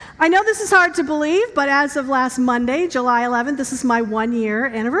I know this is hard to believe, but as of last Monday, July 11th, this is my 1-year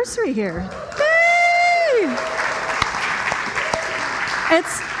anniversary here. Yay!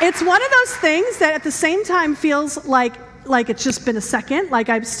 It's one of those things that at the same time feels like it's just been a second, like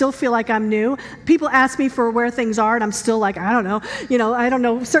I still feel like I'm new. People ask me for where things are, and I'm still like, I don't know. I don't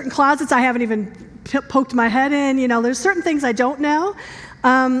know. Certain closets I haven't even poked my head in. There's certain things I don't know.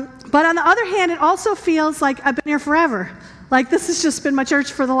 But on the other hand, it also feels like I've been here forever. Like this has just been my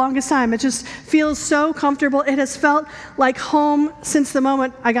church for the longest time. It just feels so comfortable. It has felt like home since the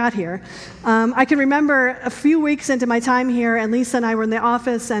moment I got here. I can remember a few weeks into my time here, and Lisa and I were in the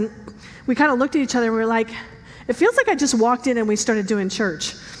office, and we kind of looked at each other and we were like, it feels like I just walked in and we started doing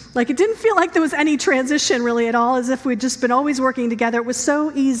church. Like it didn't feel like there was any transition really at all, as if we'd just been always working together. It was so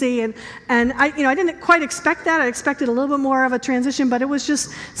easy, and I didn't quite expect that. I expected a little bit more of a transition, but it was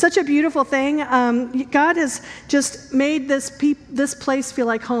just such a beautiful thing. God has just made this place feel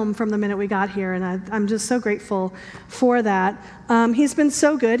like home from the minute we got here, and I'm just so grateful for that. He's been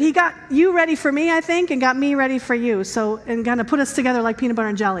so good. He got you ready for me, I think, and got me ready for you. And kind of put us together like peanut butter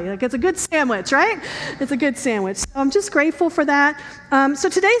and jelly. Like it's a good sandwich, right? It's a good sandwich. So I'm just grateful for that. So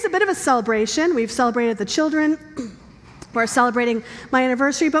today's a bit of a celebration. We've celebrated the children. We're celebrating my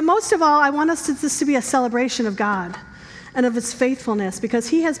anniversary. But most of all, I want this to be a celebration of God and of His faithfulness, because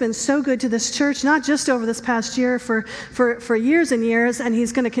He has been so good to this church, not just over this past year, for years and years, and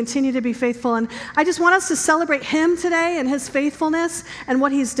He's going to continue to be faithful. And I just want us to celebrate Him today and His faithfulness and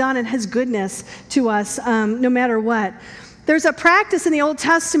what He's done and His goodness to us, no matter what. There's a practice in the Old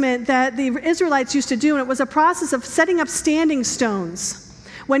Testament that the Israelites used to do, and it was a process of setting up standing stones.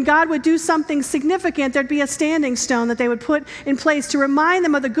 When God would do something significant, there'd be a standing stone that they would put in place to remind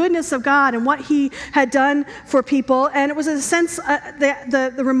them of the goodness of God and what He had done for people. And it was, in a sense,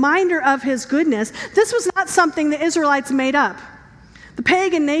 the reminder of His goodness. This was not something the Israelites made up. The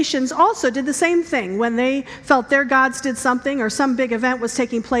pagan nations also did the same thing. When they felt their gods did something or some big event was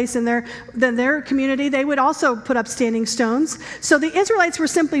taking place in their community, they would also put up standing stones. So the Israelites were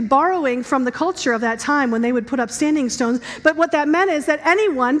simply borrowing from the culture of that time when they would put up standing stones. But what that meant is that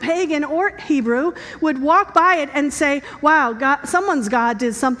anyone, pagan or Hebrew, would walk by it and say, wow, God, someone's God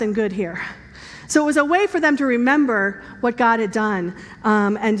did something good here. So it was a way for them to remember what God had done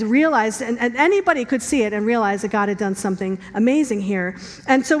and realize, and anybody could see it and realize that God had done something amazing here.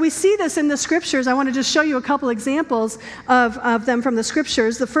 And so we see this in the scriptures. I want to just show you a couple examples of them from the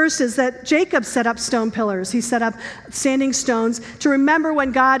scriptures. The first is that Jacob set up stone pillars. He set up standing stones to remember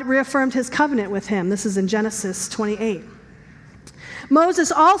when God reaffirmed His covenant with him. This is in Genesis 28.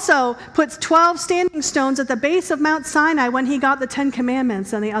 Moses also puts 12 standing stones at the base of Mount Sinai when he got the 10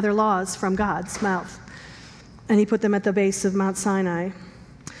 Commandments and the other laws from God's mouth. And he put them at the base of Mount Sinai.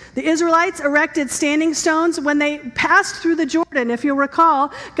 The Israelites erected standing stones when they passed through the Jordan. If you'll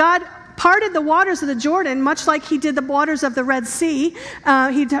recall, God parted the waters of the Jordan, much like He did the waters of the Red Sea.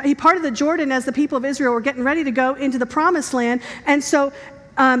 He parted the Jordan as the people of Israel were getting ready to go into the Promised Land. And so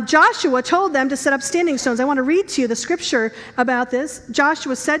Joshua told them to set up standing stones. I want to read to you the scripture about this.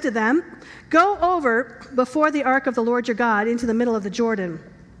 Joshua said to them, "Go over before the ark of the Lord your God into the middle of the Jordan.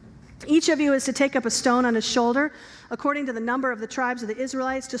 Each of you is to take up a stone on his shoulder, according to the number of the tribes of the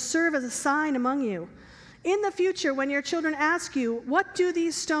Israelites, to serve as a sign among you. In the future, when your children ask you, 'What do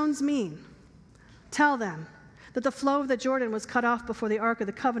these stones mean?' tell them that the flow of the Jordan was cut off before the ark of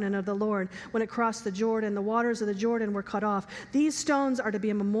the covenant of the Lord. When it crossed the Jordan, the waters of the Jordan were cut off. These stones are to be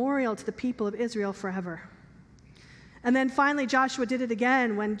a memorial to the people of Israel forever." And then finally, Joshua did it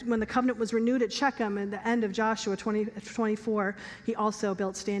again when the covenant was renewed at Shechem at the end of Joshua 24. He also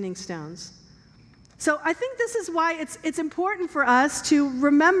built standing stones. So I think this is why it's important for us to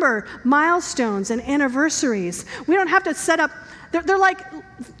remember milestones and anniversaries. We don't have to set up, they're like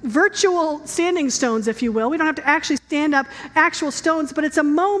virtual standing stones, if you will. We don't have to actually stand up actual stones, but it's a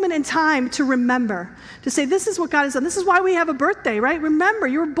moment in time to remember, to say, this is what God has done. This is why we have a birthday, right? Remember,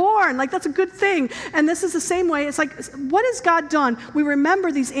 you were born. Like, that's a good thing. And this is the same way. It's like, what has God done? We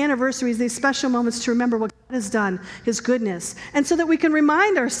remember these anniversaries, these special moments to remember what God has done, His goodness, and so that we can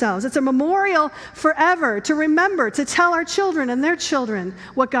remind ourselves. It's a memorial forever to remember, to tell our children and their children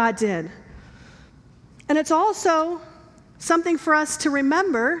what God did. And it's also something for us to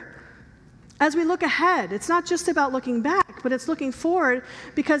remember as we look ahead. It's not just about looking back, but it's looking forward,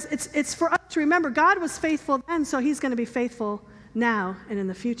 because it's for us to remember God was faithful then, so He's going to be faithful now and in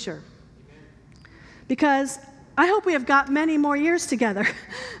the future. Because I hope we have got many more years together,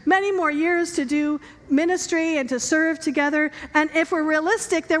 many more years to do ministry and to serve together. And if we're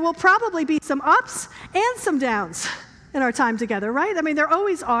realistic, there will probably be some ups and some downs. in our time together, right? I mean, there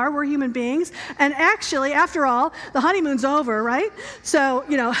always are. We're human beings. And actually, after all, the honeymoon's over, right? So,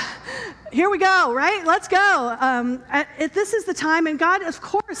 here we go, right? Let's go. This is the time, and God, of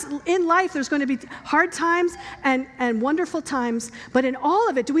course, in life, there's going to be hard times and wonderful times. But in all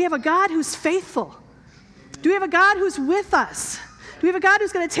of it, do we have a God who's faithful? Do we have a God who's with us? Do we have a God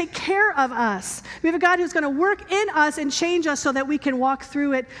who's going to take care of us? We have a God who's going to work in us and change us so that we can walk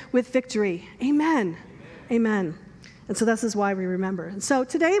through it with victory. Amen. Amen. And so this is why we remember. And so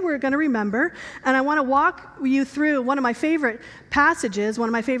today we're going to remember, and I want to walk you through one of my favorite passages, one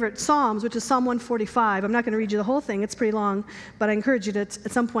of my favorite Psalms, which is Psalm 145. I'm not going to read you the whole thing. It's pretty long, but I encourage you to,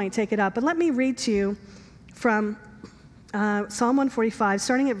 at some point, take it up. But let me read to you from Psalm 145,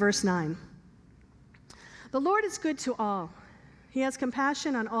 starting at verse 9. The Lord is good to all. He has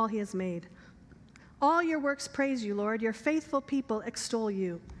compassion on all he has made. All your works praise you, Lord. Your faithful people extol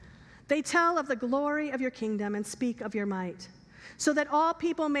you. They tell of the glory of your kingdom and speak of your might, so that all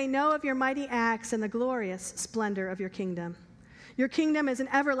people may know of your mighty acts and the glorious splendor of your kingdom. Your kingdom is an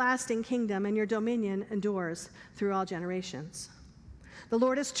everlasting kingdom, and your dominion endures through all generations. The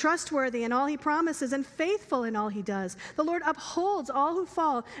Lord is trustworthy in all he promises and faithful in all he does. The Lord upholds all who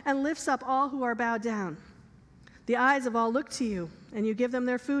fall and lifts up all who are bowed down. The eyes of all look to you, and you give them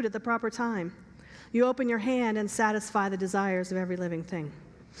their food at the proper time. You open your hand and satisfy the desires of every living thing.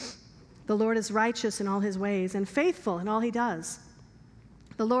 The Lord is righteous in all his ways and faithful in all he does.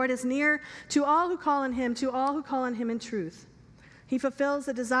 The Lord is near to all who call on him, to all who call on him in truth. He fulfills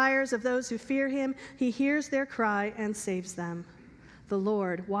the desires of those who fear him. He hears their cry and saves them. The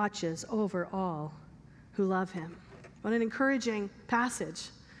Lord watches over all who love him. What an encouraging passage.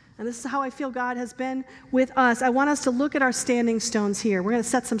 And this is how I feel God has been with us. I want us to look at our standing stones here. We're going to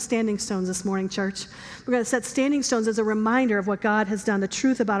set some standing stones this morning, church. We're going to set standing stones as a reminder of what God has done, the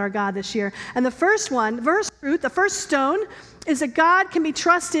truth about our God this year. And the first one, the first stone, is that God can be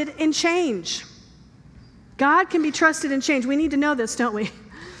trusted in change. God can be trusted in change. We need to know this, don't we?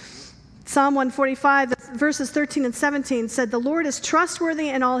 Psalm 145, verses 13 and 17 said, the Lord is trustworthy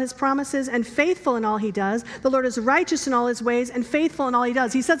in all his promises and faithful in all he does. The Lord is righteous in all his ways and faithful in all he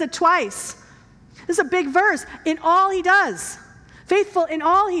does. He says it twice. This is a big verse. In all he does. Faithful in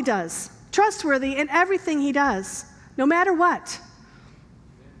all he does. Trustworthy in everything he does, no matter what.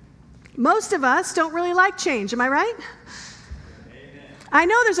 Most of us don't really like change. Am I right? Amen. I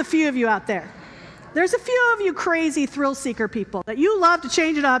know there's a few of you out there. There's a few of you crazy thrill seeker people that you love to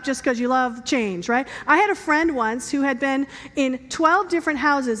change it up just because you love change, right? I had a friend once who had been in 12 different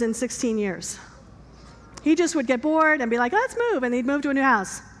houses in 16 years. He just would get bored and be like, let's move, and he'd move to a new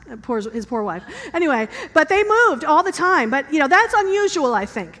house. His poor wife. Anyway, but they moved all the time. But, that's unusual, I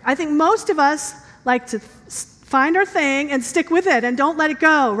think. I think most of us like to find our thing and stick with it and don't let it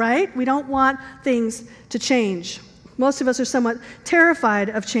go, right? We don't want things to change. Most of us are somewhat terrified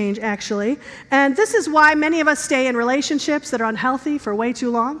of change, actually. And this is why many of us stay in relationships that are unhealthy for way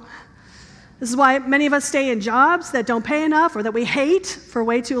too long. This is why many of us stay in jobs that don't pay enough or that we hate for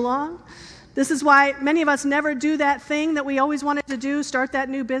way too long. This is why many of us never do that thing that we always wanted to do, start that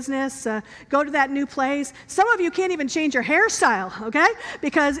new business, go to that new place. Some of you can't even change your hairstyle, okay?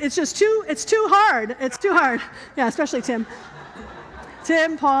 Because it's too hard. It's too hard. Yeah, especially Tim.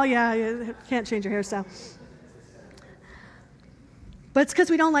 Tim, Paul, yeah, you can't change your hairstyle. But it's because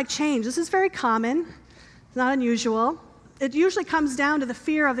we don't like change. This is very common. It's not unusual. It usually comes down to the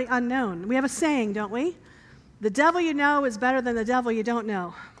fear of the unknown. We have a saying, don't we? The devil you know is better than the devil you don't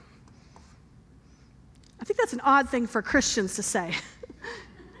know. I think that's an odd thing for Christians to say.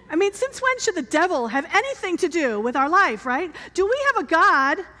 I mean, since when should the devil have anything to do with our life, right? Do we have a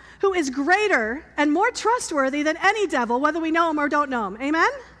God who is greater and more trustworthy than any devil, whether we know him or don't know him? Amen?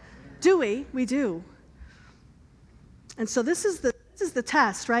 Do we? We do. And so this is the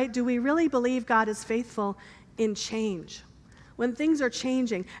test, right? Do we really believe God is faithful in change? When things are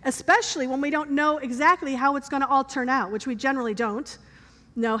changing, especially when we don't know exactly how it's going to all turn out, which we generally don't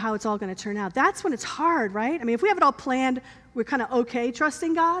know how it's all going to turn out. That's when it's hard, right? I mean, if we have it all planned, we're kind of okay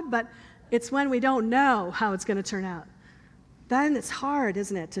trusting God, but it's when we don't know how it's going to turn out. Then it's hard,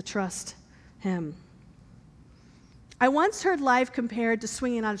 isn't it, to trust him. I once heard life compared to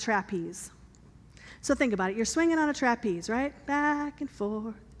swinging on a trapeze. So think about it. You're swinging on a trapeze, right? Back and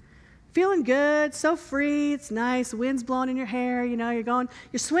forth. Feeling good, so free, it's nice, wind's blowing in your hair, you're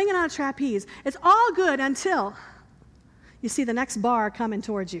swinging on a trapeze. It's all good until you see the next bar coming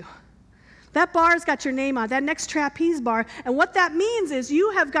towards you. That bar's got your name on it, that next trapeze bar, and what that means is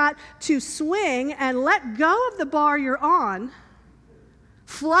you have got to swing and let go of the bar you're on,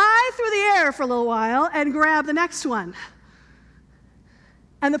 fly through the air for a little while, and grab the next one.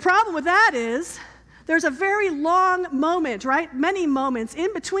 And the problem with that is, There's a very long moment, right? Many moments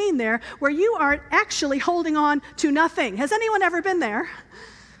in between there where you are actually holding on to nothing. Has anyone ever been there?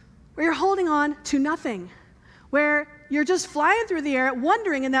 Where you're holding on to nothing. Where you're just flying through the air,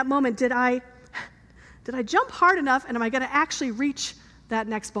 wondering in that moment, did I jump hard enough, and am I going to actually reach that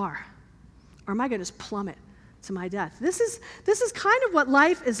next bar? Or am I going to just plummet to my death? This is kind of what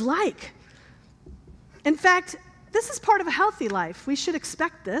life is like. In fact, this is part of a healthy life. We should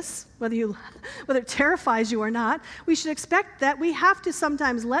expect this, whether it terrifies you or not. We should expect that we have to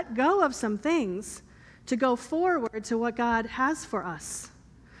sometimes let go of some things to go forward to what God has for us.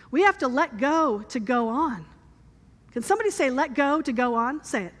 We have to let go to go on. Can somebody say, let go to go on?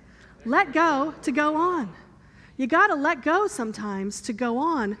 Say it. Let go to go on. You got to let go sometimes to go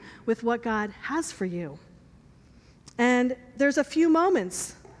on with what God has for you. And there's a few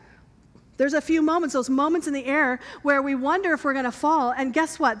moments. Those moments in the air where we wonder if we're going to fall. And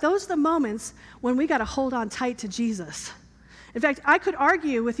guess what? Those are the moments when we got to hold on tight to Jesus. In fact, I could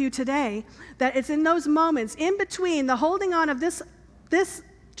argue with you today that it's in those moments in between the holding on of this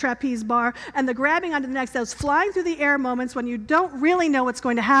trapeze bar and the grabbing onto the next, those flying through the air moments when you don't really know what's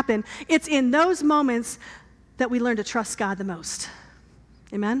going to happen. It's in those moments that we learn to trust God the most.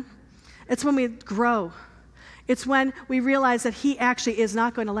 Amen? It's when we grow. It's when we realize that He actually is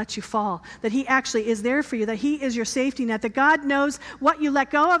not going to let you fall, that He actually is there for you, that He is your safety net, that God knows what you let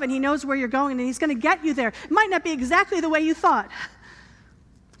go of and He knows where you're going and He's going to get you there. It might not be exactly the way you thought,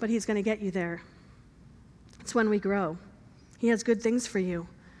 but He's going to get you there. It's when we grow. He has good things for you.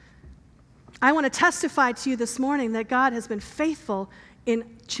 I want to testify to you this morning that God has been faithful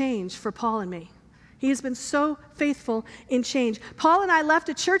in change for Paul and me. He has been so faithful in change. Paul and I left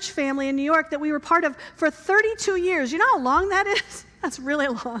a church family in New York that we were part of for 32 years. You know how long that is? That's really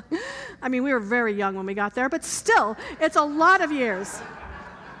long. I mean, we were very young when we got there, but still, it's a lot of years.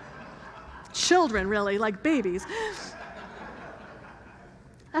 Children, really, like babies.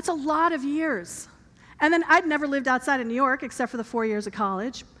 That's a lot of years. And then I'd never lived outside of New York except for the 4 years of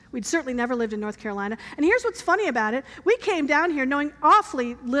college. We'd certainly never lived in North Carolina. And here's what's funny about it. We came down here knowing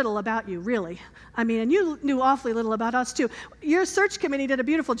awfully little about you, really. I mean, and you knew awfully little about us, too. Your search committee did a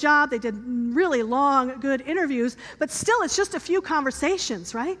beautiful job. They did really long, good interviews. But still, it's just a few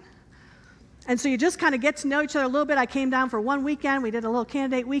conversations, right? And so you just kind of get to know each other a little bit. I came down for one weekend. We did a little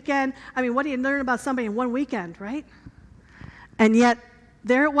candidate weekend. I mean, what do you learn about somebody in one weekend, right? And yet,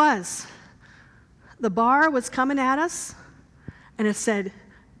 there it was. The bar was coming at us, and it said,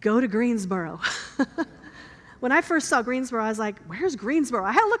 go to Greensboro. When I first saw Greensboro, I was like, where's Greensboro?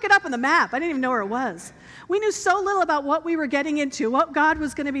 I had to look it up on the map. I didn't even know where it was. We knew so little about what we were getting into, what God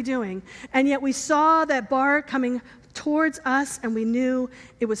was going to be doing, and yet we saw that bar coming towards us, and we knew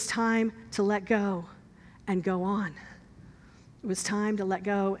it was time to let go and go on. It was time to let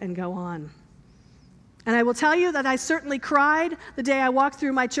go and go on. And I will tell you that I certainly cried the day I walked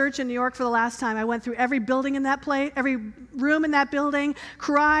through my church in New York for the last time. I went through every building in that place, every room in that building,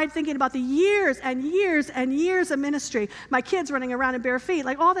 cried thinking about the years and years and years of ministry. My kids running around in bare feet,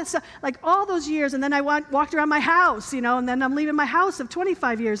 like all that stuff, like all those years. And then I walked around my house, and then I'm leaving my house of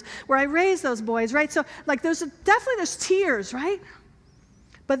 25 years where I raised those boys, right? So like there's tears, right?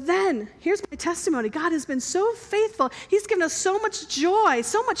 But then, here's my testimony. God has been so faithful. He's given us so much joy,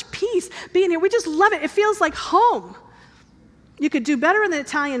 so much peace being here. We just love it. It feels like home. You could do better in the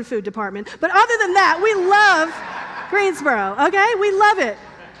Italian food department. But other than that, we love Greensboro, okay? We love it.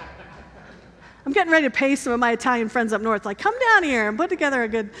 I'm getting ready to pay some of my Italian friends up north, like, come down here and put together a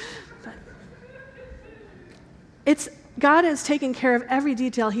good... God has taken care of every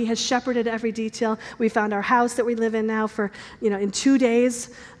detail. He has shepherded every detail. We found our house that we live in now for, in 2 days.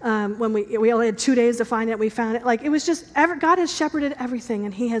 When we only had 2 days to find it, we found it. Like, it was just, God has shepherded everything,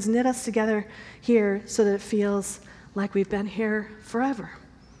 and He has knit us together here so that it feels like we've been here forever.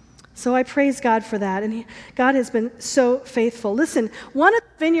 So I praise God for that, and God has been so faithful. Listen, one of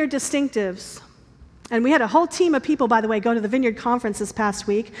the Vineyard distinctives, and we had a whole team of people, by the way, go to the Vineyard Conference this past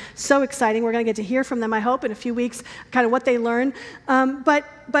week. So exciting. We're going to get to hear from them, I hope, in a few weeks, kind of what they learned. But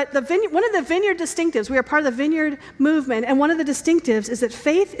one of the Vineyard distinctives, we are part of the Vineyard movement, and one of the distinctives is that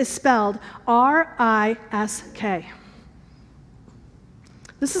faith is spelled R-I-S-K.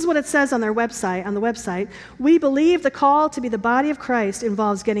 This is what it says on the website. We believe the call to be the body of Christ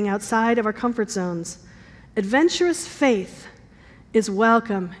involves getting outside of our comfort zones. Adventurous faith is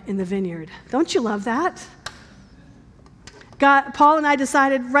welcome in the Vineyard. Don't you love that? Paul and I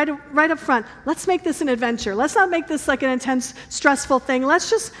decided right up front, let's make this an adventure. Let's not make this like an intense, stressful thing. Let's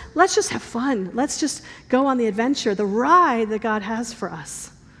just have fun. Let's just go on the adventure, the ride that God has for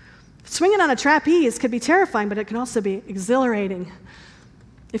us. Swinging on a trapeze could be terrifying, but it can also be exhilarating.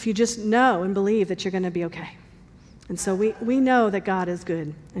 if you just know and believe that you're going to be okay. And so we know that God is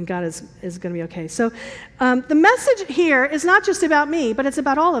good and God is going to be okay. So the message here is not just about me, but it's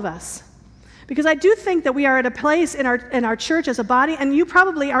about all of us. Because I do think that we are at a place in our church as a body, and you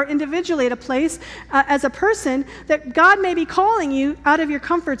probably are individually at a place as a person that God may be calling you out of your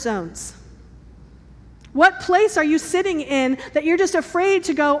comfort zones. What place are you sitting in that you're just afraid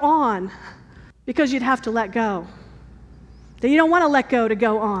to go on because you'd have to let go? That you don't want to let go to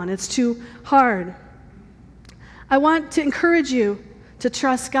go on. It's too hard. I want to encourage you to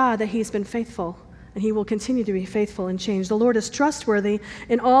trust God that He's been faithful, and He will continue to be faithful and change. The Lord is trustworthy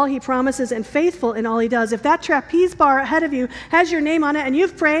in all He promises and faithful in all He does. If that trapeze bar ahead of you has your name on it, and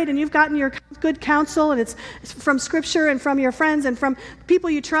you've prayed and you've gotten your good counsel, and it's from Scripture and from your friends and from people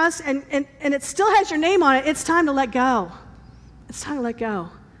you trust, and it still has your name on it, it's time to let go. It's time to let go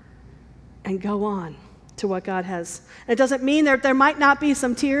and go on to what God has. It doesn't mean that there might not be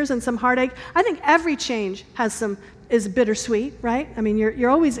some tears and some heartache. I think every change is bittersweet, right? I mean, you're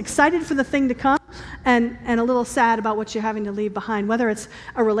always excited for the thing to come and a little sad about what you're having to leave behind, whether it's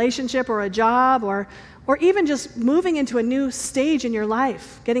a relationship or a job or even just moving into a new stage in your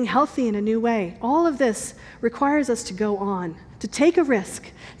life, getting healthy in a new way. All of this requires us to go on, to take a risk,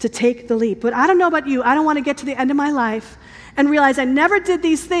 to take the leap. But I don't know about you. I don't want to get to the end of my life and realize I never did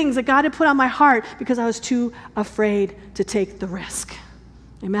these things that God had put on my heart because I was too afraid to take the risk.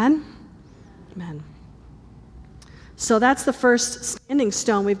 Amen? Amen. So that's the first standing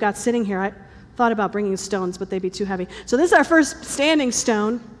stone we've got sitting here. I thought about bringing stones, but they'd be too heavy. So this is our first standing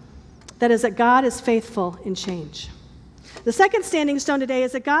stone, that is that God is faithful in change. The second standing stone today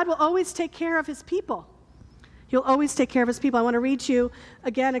is that God will always take care of His people. He'll always take care of His people. I want to read to you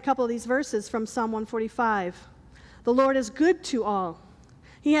again a couple of these verses from Psalm 145. The Lord is good to all.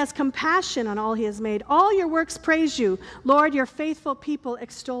 He has compassion on all He has made. All your works praise you. Lord, your faithful people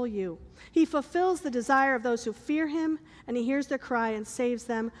extol you. He fulfills the desire of those who fear Him, and He hears their cry and saves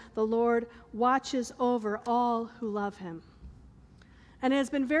them. The Lord watches over all who love Him. And it has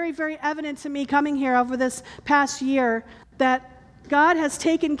been very, very evident to me coming here over this past year that God has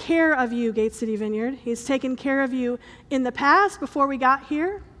taken care of you, Gate City Vineyard. He's taken care of you in the past before we got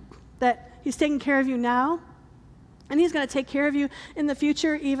here, that He's taken care of you now. And He's going to take care of you in the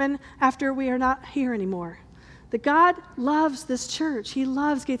future, even after we are not here anymore. That God loves this church. He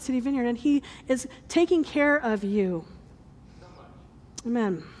loves Gate City Vineyard, and He is taking care of you.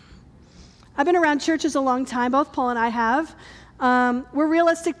 Amen. I've been around churches a long time. Both Paul and I have. We're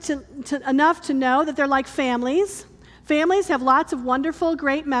realistic enough to know that they're like families. Families have lots of wonderful,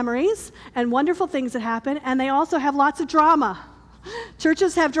 great memories and wonderful things that happen, and they also have lots of drama.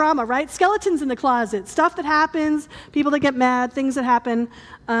 Churches have drama, right? Skeletons in the closet, stuff that happens, people that get mad, things that happen.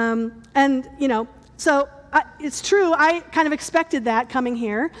 It's true, I kind of expected that coming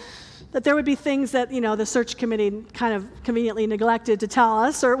here, that there would be things that, the search committee kind of conveniently neglected to tell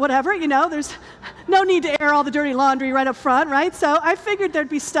us or whatever, there's no need to air all the dirty laundry right up front, right? So I figured there'd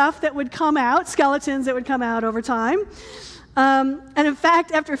be stuff that would come out, skeletons that would come out over time. And in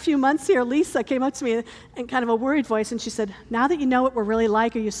fact, after a few months here, Lisa came up to me in kind of a worried voice, and she said, "Now that you know what we're really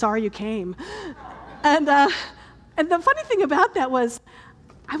like, are you sorry you came?" And the funny thing about that was,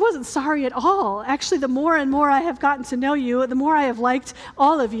 I wasn't sorry at all. Actually, the more and more I have gotten to know you, the more I have liked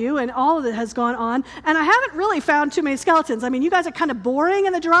all of you, and all of it has gone on. And I haven't really found too many skeletons. I mean, you guys are kind of boring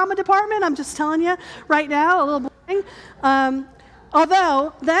in the drama department. I'm just telling you right now, a little boring.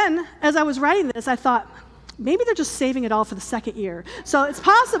 Although, then, as I was writing this, I thought, maybe they're just saving it all for the second year. So it's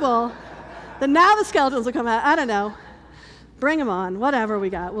possible that now the skeletons will come out. I don't know. Bring them on. Whatever we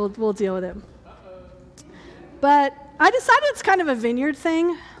got, we'll deal with it. But I decided it's kind of a vineyard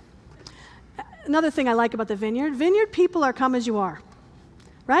thing. Another thing I like about the vineyard people are come as you are,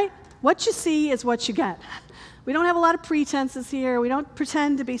 right? What you see is what you get. We don't have a lot of pretenses here. We don't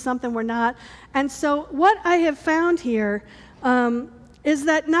pretend to be something we're not. And so what I have found here is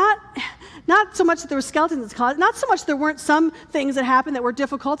that not so much that there were skeletons in the closet, not so much there weren't some things that happened that were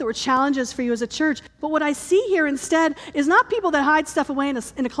difficult, that were challenges for you as a church, but what I see here instead is not people that hide stuff away in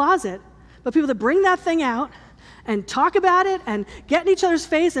a closet, but people that bring that thing out and talk about it and get in each other's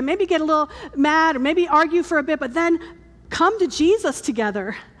face and maybe get a little mad or maybe argue for a bit, but then come to Jesus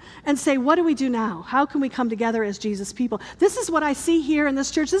together and say, what do we do now? How can we come together as Jesus people? This is what I see here in this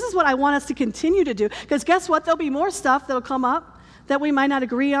church. This is what I want us to continue to do, because guess what? There'll be more stuff that'll come up that we might not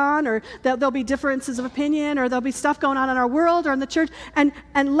agree on, or that there'll be differences of opinion, or there'll be stuff going on in our world or in the church. And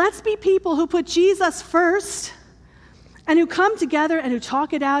let's be people who put Jesus first and who come together and who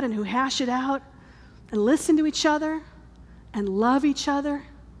talk it out and who hash it out and listen to each other and love each other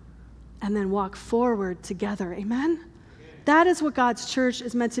and then walk forward together. Amen? That is what God's church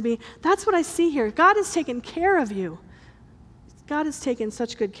is meant to be. That's what I see here. God has taken care of you. God has taken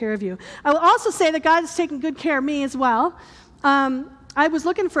such good care of you. I will also say that God has taken good care of me as well. I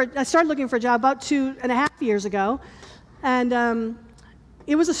started looking for a job about 2.5 years ago, and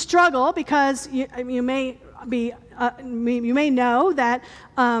it was a struggle because you may know that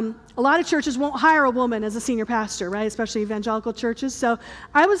a lot of churches won't hire a woman as a senior pastor, right? Especially evangelical churches. So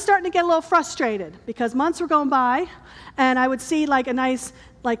I was starting to get a little frustrated because months were going by, and I would see a nice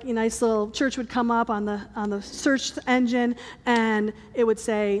little church would come up on the search engine, and it would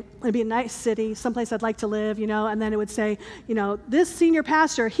say, it'd be a nice city, someplace I'd like to live, and then it would say, this senior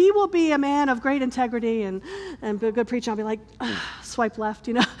pastor, he will be a man of great integrity and be a good preacher. I'll be like, swipe left,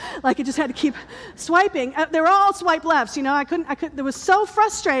 like I just had to keep swiping. They were all swipe lefts, I couldn't, it was so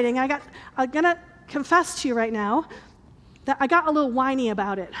frustrating. I'm gonna confess to you right now that I got a little whiny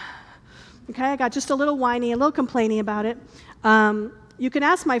about it. Okay, I got just a little whiny, a little complaining about it. You can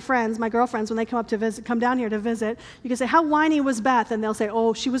ask my friends, my girlfriends, when they come down here to visit, you can say, how whiny was Beth? And they'll say,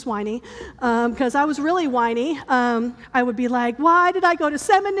 oh, she was whiny, because I was really whiny. I would be like, why did I go to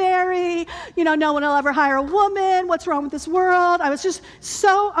seminary? No one will ever hire a woman. What's wrong with this world? I was just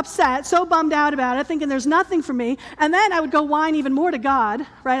so upset, so bummed out about it, thinking there's nothing for me. And then I would go whine even more to God,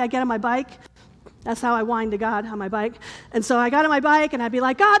 right? I'd get on my bike. That's how I whined to God, on my bike. And so I got on my bike, and I'd be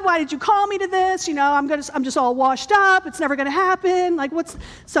like, God, why did you call me to this? I'm just all washed up. It's never going to happen.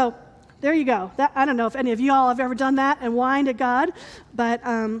 So there you go. I don't know if any of you all have ever done that and whined at God, but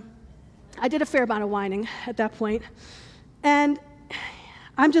I did a fair amount of whining at that point. And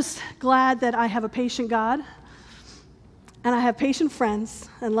I'm just glad that I have a patient God, and I have patient friends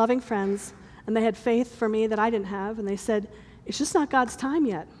and loving friends, and they had faith for me that I didn't have, and they said, it's just not God's time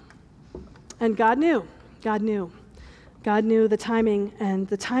yet. And God knew the timing, and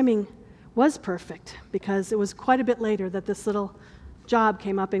the timing was perfect because it was quite a bit later that this little job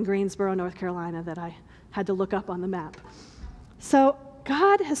came up in Greensboro, North Carolina, that I had to look up on the map. So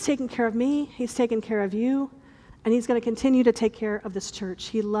God has taken care of me, He's taken care of you, and He's going to continue to take care of this church.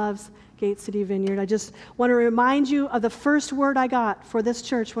 He loves Gate City Vineyard. I just want to remind you of the first word I got for this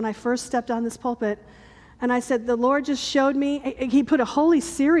church when I first stepped on this pulpit. And I said, the Lord just showed me, He put a holy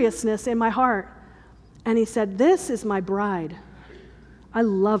seriousness in my heart. And He said, this is my bride. I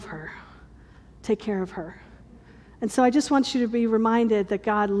love her. Take care of her. And so I just want you to be reminded that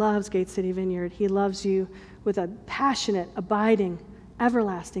God loves Gate City Vineyard. He loves you with a passionate, abiding,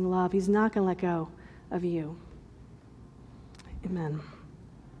 everlasting love. He's not going to let go of you. Amen.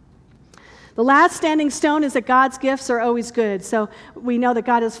 The last standing stone is that God's gifts are always good. So we know that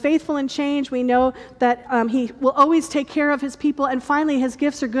God is faithful in change. We know that He will always take care of His people. And finally, His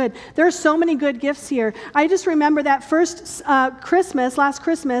gifts are good. There are so many good gifts here. I just remember that first Christmas, last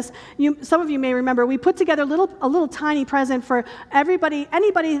Christmas, some of you may remember, we put together a little tiny present for anybody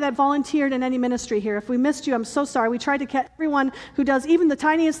that volunteered in any ministry here. If we missed you, I'm so sorry. We tried to get everyone who does even the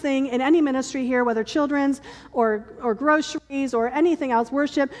tiniest thing in any ministry here, whether children's or groceries or anything else,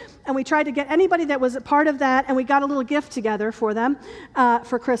 worship, and we tried to get anybody that was a part of that, and we got a little gift together for them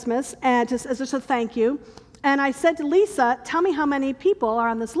for Christmas, and just as a thank you. And I said to Lisa, tell me how many people are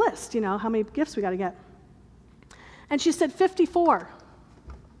on this list, how many gifts we got to get. And she said 54.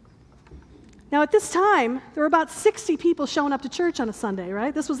 Now at this time, there were about 60 people showing up to church on a Sunday,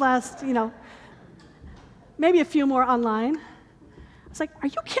 right? This was last, maybe a few more online. I was like,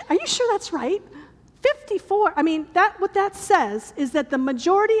 are you sure that's right? 54. I mean, what that says is that the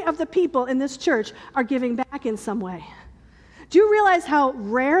majority of the people in this church are giving back in some way. Do you realize how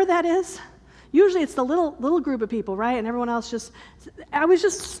rare that is? Usually it's the little group of people, right? And everyone else I was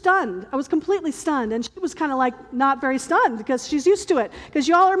just stunned. I was completely stunned. And she was kind of like not very stunned because she's used to it. Because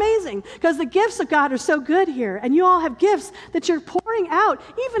you all are amazing. Because the gifts of God are so good here. And you all have gifts that you're pouring out,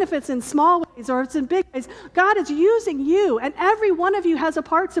 even if it's in small ways or it's in big ways. God is using you, and every one of you has a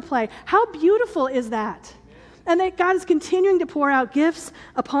part to play. How beautiful is that? And that God is continuing to pour out gifts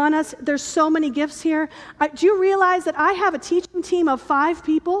upon us. There's so many gifts here. Do you realize that I have a teaching team of 5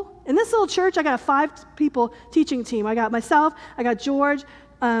 people? In this little church, I got a 5-people teaching team. I got myself, I got George,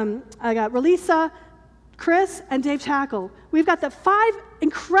 I got Relisa, Chris, and Dave Tackle. We've got the 5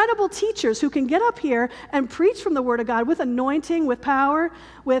 incredible teachers who can get up here and preach from the Word of God with anointing, with power,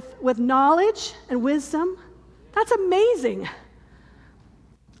 with knowledge and wisdom. That's amazing.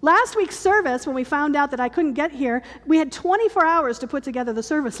 Last week's service, when we found out that I couldn't get here, we had 24 hours to put together the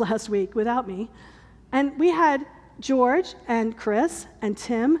service last week without me. And we had George and Chris and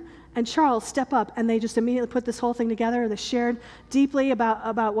Tim and Charles step up, and they just immediately put this whole thing together. They shared deeply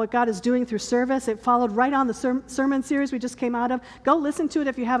about what God is doing through service. It followed right on the sermon series we just came out of. Go listen to it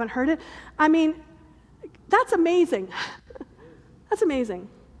if you haven't heard it. I mean, that's amazing. That's amazing.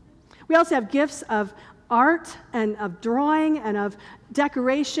 We also have gifts of art and of drawing and of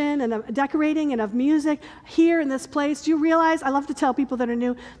decoration and of decorating and of music here in this place. Do you realize, I love to tell people that are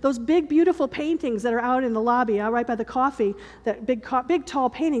new, those big, beautiful paintings that are out in the lobby, out right by the coffee, that big, tall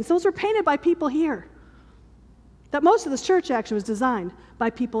paintings, those were painted by people here. That most of this church actually was designed by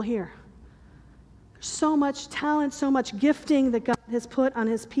people here. So much talent, so much gifting that God has put on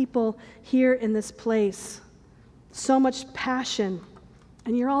his people here in this place. So much passion.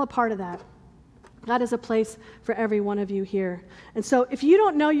 And you're all a part of that. God has a place for every one of you here. And so if you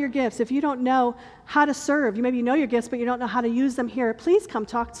don't know your gifts, if you don't know how to serve, maybe you know your gifts, but you don't know how to use them here, please come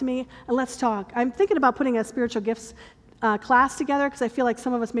talk to me and let's talk. I'm thinking about putting a spiritual gifts class together because I feel like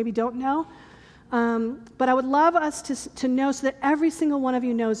some of us maybe don't know. But I would love us to know so that every single one of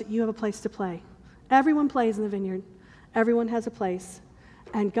you knows that you have a place to play. Everyone plays in the vineyard. Everyone has a place.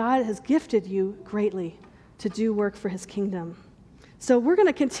 And God has gifted you greatly to do work for his kingdom. So we're going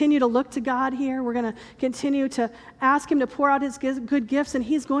to continue to look to God here. We're going to continue to ask him to pour out his good gifts, and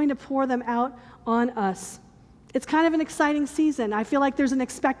he's going to pour them out on us. It's kind of an exciting season. I feel like there's an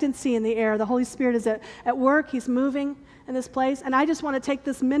expectancy in the air. The Holy Spirit is at work. He's moving in this place. And I just want to take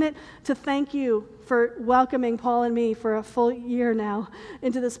this minute to thank you for welcoming Paul and me for a full year now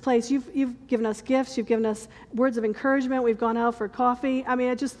into this place. You've given us gifts. You've given us words of encouragement. We've gone out for coffee. I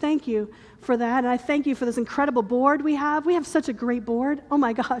mean, I just thank you for that. And I thank you for this incredible board we have. We have such a great board. Oh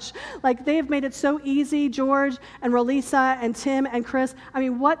my gosh. Like, they have made it so easy. George and Rolisa and Tim and Chris. I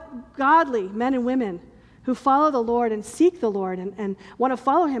mean, what godly men and women who follow the Lord and seek the Lord and want to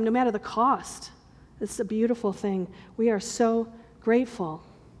follow him no matter the cost. It's a beautiful thing. We are so grateful.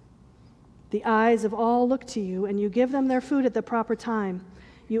 The eyes of all look to you, and you give them their food at the proper time.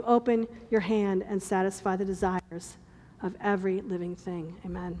 You open your hand and satisfy the desires of every living thing.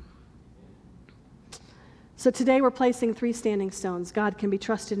 Amen. So today we're placing 3 standing stones. God can be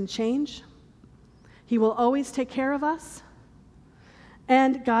trusted in change. He will always take care of us.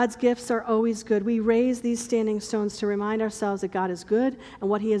 And God's gifts are always good. We raise these standing stones to remind ourselves that God is good, and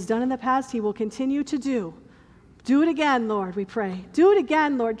what he has done in the past, he will continue to do. Do it again, Lord, we pray. Do it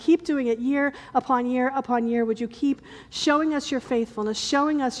again, Lord. Keep doing it year upon year upon year. Would you keep showing us your faithfulness,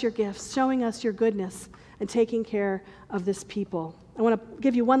 showing us your gifts, showing us your goodness, and taking care of this people. I want to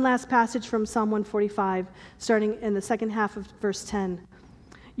give you one last passage from Psalm 145, starting in the second half of verse 10.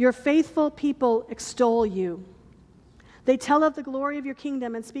 Your faithful people extol you. They tell of the glory of your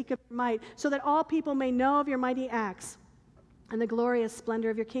kingdom and speak of your might, so that all people may know of your mighty acts and the glorious splendor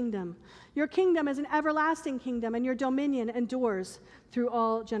of your kingdom. Your kingdom is an everlasting kingdom, and your dominion endures through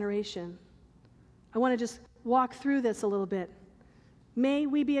all generation. I want to just walk through this a little bit. May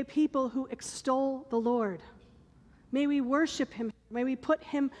we be a people who extol the Lord. May we worship him. May we put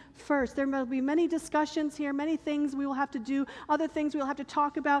him first. There will be many discussions here, many things we will have to do, other things we will have to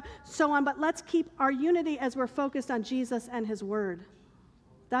talk about, so on. But let's keep our unity as we're focused on Jesus and his word.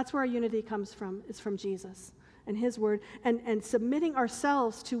 That's where our unity comes from, is from Jesus and his word, and submitting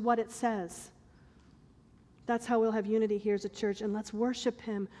ourselves to what it says. That's how we'll have unity here as a church. And let's worship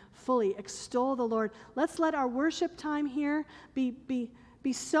him fully, extol the Lord. Let's let our worship time here be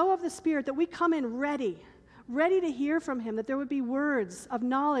so of the Spirit that we come in ready to hear from him, that there would be words of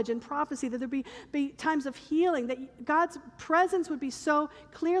knowledge and prophecy, that there would be times of healing, that God's presence would be so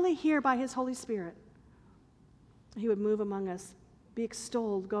clearly here by his Holy Spirit. He would move among us, be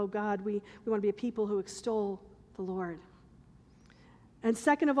extolled. Go, God, we want to be a people who extol the Lord. And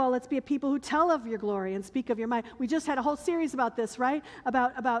second of all, let's be a people who tell of your glory and speak of your might. We just had a whole series about this, right?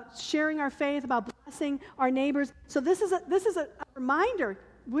 About sharing our faith, about blessing our neighbors. So this is a reminder.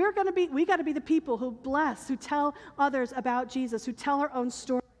 We got to be the people who bless, who tell others about Jesus, who tell our own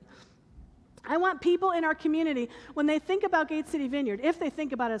story. I want people in our community, when they think about Gate City Vineyard, if they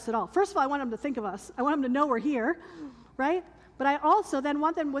think about us at all, first of all, I want them to think of us. I want them to know we're here, right? But I also then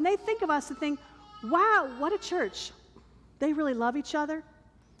want them, when they think of us, to think, wow, what a church. They really love each other,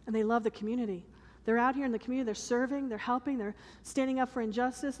 and they love the community. They're out here in the community. They're serving. They're helping. They're standing up for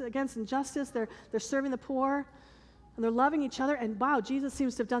against injustice. They're serving the poor. And they're loving each other, and wow, Jesus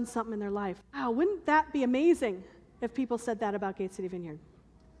seems to have done something in their life. Wow, wouldn't that be amazing if people said that about Gate City Vineyard?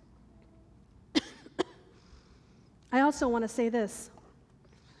 I also want to say this.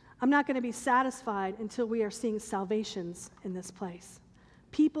 I'm not going to be satisfied until we are seeing salvations in this place.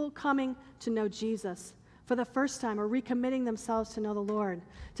 People coming to know Jesus for the first time or recommitting themselves to know the Lord,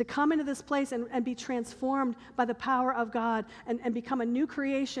 to come into this place and be transformed by the power of God and become a new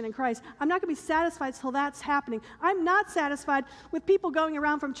creation in Christ. I'm not going to be satisfied until that's happening. I'm not satisfied with people going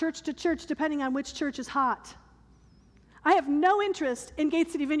around from church to church depending on which church is hot. I have no interest in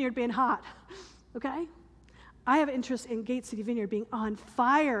Gate City Vineyard being hot, okay? I have interest in Gate City Vineyard being on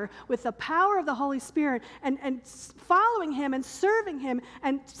fire with the power of the Holy Spirit and following Him and serving Him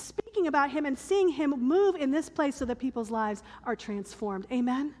and speaking about Him and seeing Him move in this place so that people's lives are transformed.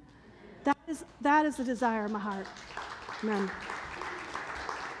 Amen? That is the desire of my heart. Amen.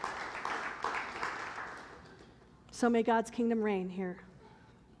 So may God's kingdom reign here.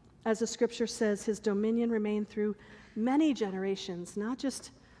 As the scripture says, His dominion remain through many generations, not just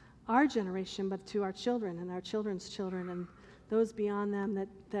our generation, but to our children and our children's children and those beyond them,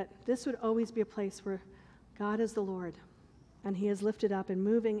 that this would always be a place where God is the Lord and He is lifted up and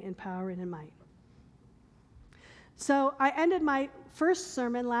moving in power and in might. So I ended my first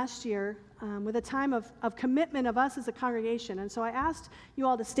sermon last year with a time of commitment of us as a congregation. And so I asked you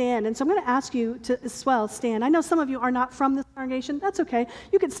all to stand. And so I'm going to ask you to as well stand. I know some of you are not from this congregation. That's okay.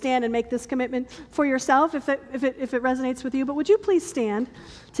 You can stand and make this commitment for yourself if it resonates with you. But would you please stand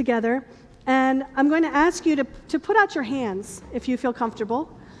together? And I'm going to ask you to put out your hands, if you feel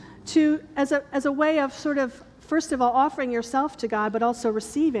comfortable, as a way of sort of, first of all, offering yourself to God, but also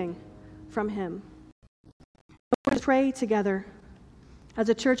receiving from Him. We're going to pray together as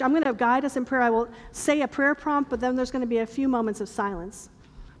a church. I'm going to guide us in prayer. I will say a prayer prompt, but then there's going to be a few moments of silence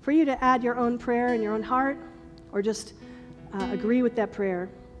for you to add your own prayer in your own heart or just agree with that prayer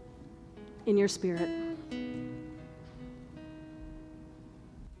in your spirit.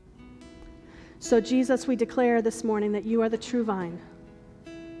 So, Jesus, we declare this morning that you are the true vine.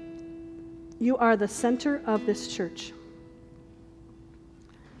 You are the center of this church.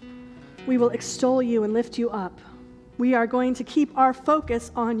 We will extol you and lift you up. We are going to keep our focus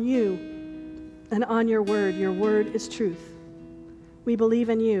on you and on your word. Your word is truth. We believe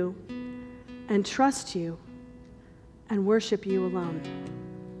in you and trust you and worship you alone.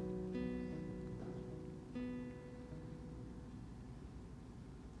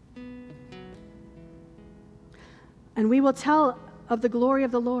 And we will tell of the glory of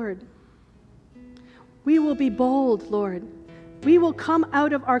the Lord. We will be bold, Lord. We will come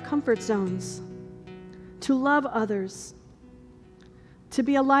out of our comfort zones to love others, to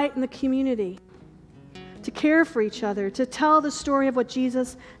be a light in the community, to care for each other, to tell the story of what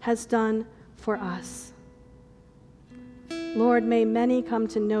Jesus has done for us. Lord, may many come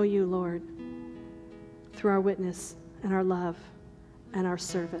to know you, Lord, through our witness and our love and our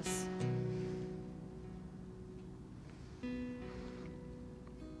service.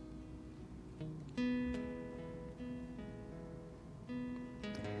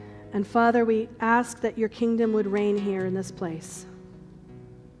 And Father, we ask that your kingdom would reign here in this place.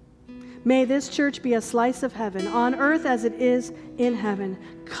 May this church be a slice of heaven, on earth as it is in heaven.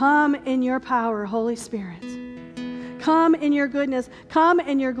 Come in your power, Holy Spirit. Come in your goodness. Come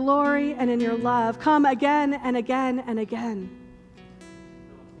in your glory and in your love. Come again and again and again.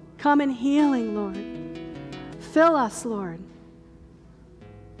 Come in healing, Lord. Fill us, Lord.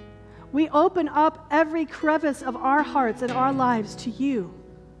 We open up every crevice of our hearts and our lives to you,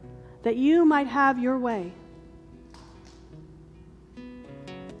 that you might have your way.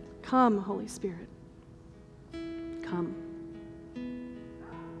 Come, Holy Spirit. Come.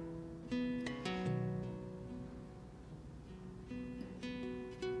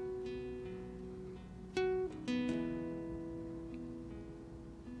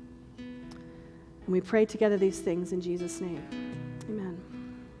 And we pray together these things in Jesus' name. Amen.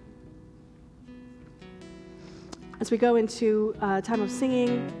 As we go into a time of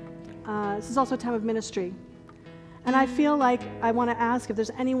singing, this is also a time of ministry. And I feel like I want to ask if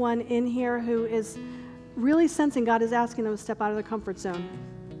there's anyone in here who is really sensing God is asking them to step out of their comfort zone.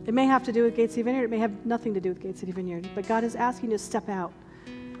 It may have to do with Gate City Vineyard. It may have nothing to do with Gate City Vineyard. But God is asking you to step out.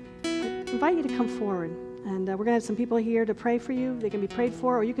 I invite you to come forward. And we're going to have some people here to pray for you. They can be prayed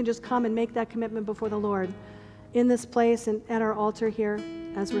for, or you can just come and make that commitment before the Lord in this place and at our altar here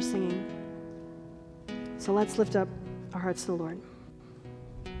as we're singing. So let's lift up our hearts to the Lord.